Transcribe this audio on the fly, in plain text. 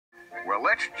Well,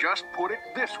 let's just put it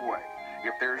this way.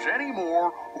 If there's any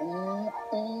more ooh,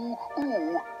 ooh,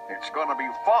 ooh, it's gonna be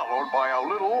followed by a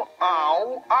little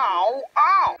ow, ow,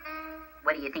 ow.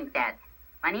 What do you think, Dad?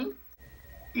 Funny?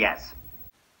 Yes.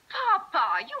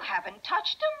 Papa, you haven't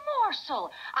touched a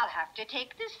morsel. I'll have to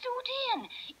take this suit in.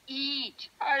 Eat.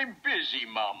 I'm busy,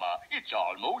 Mama. It's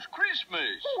almost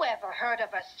Christmas. Who ever heard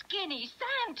of a skinny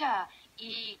Santa?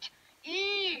 Eat.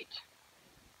 Eat.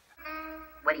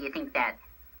 What do you think, Dad?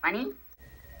 Funny?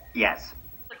 Yes.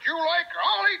 What you like,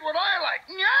 I'll eat what I like.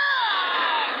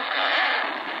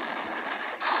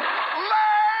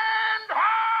 Land ho!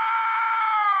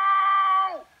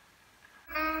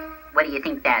 What do you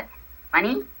think, Dad?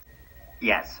 Funny?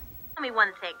 Yes. Tell me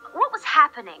one thing. What was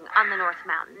happening on the North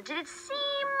Mountain? Did it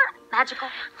seem magical?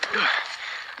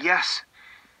 Yes.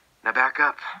 Now back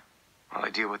up while I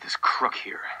deal with this crook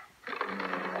here.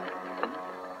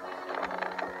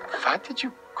 What did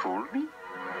you call me?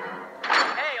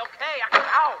 Hey, okay,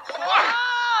 ow! Bye-bye!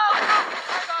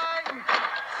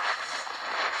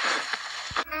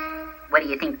 What do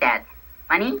you think, Dad?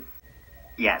 Funny?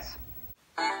 Yes.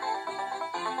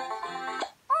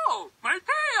 Oh, my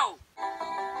tail!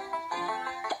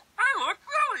 I look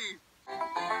silly!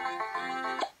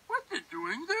 What's it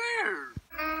doing there?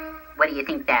 What do you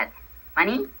think, Dad?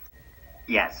 Funny?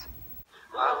 Yes.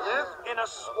 I live in a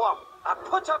swamp. I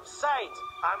put up signs.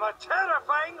 I'm a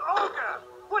terrifying ogre.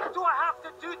 What do I have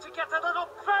to do to get a little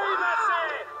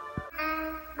privacy?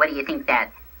 What do you think,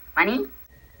 Dad? Funny?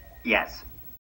 Yes.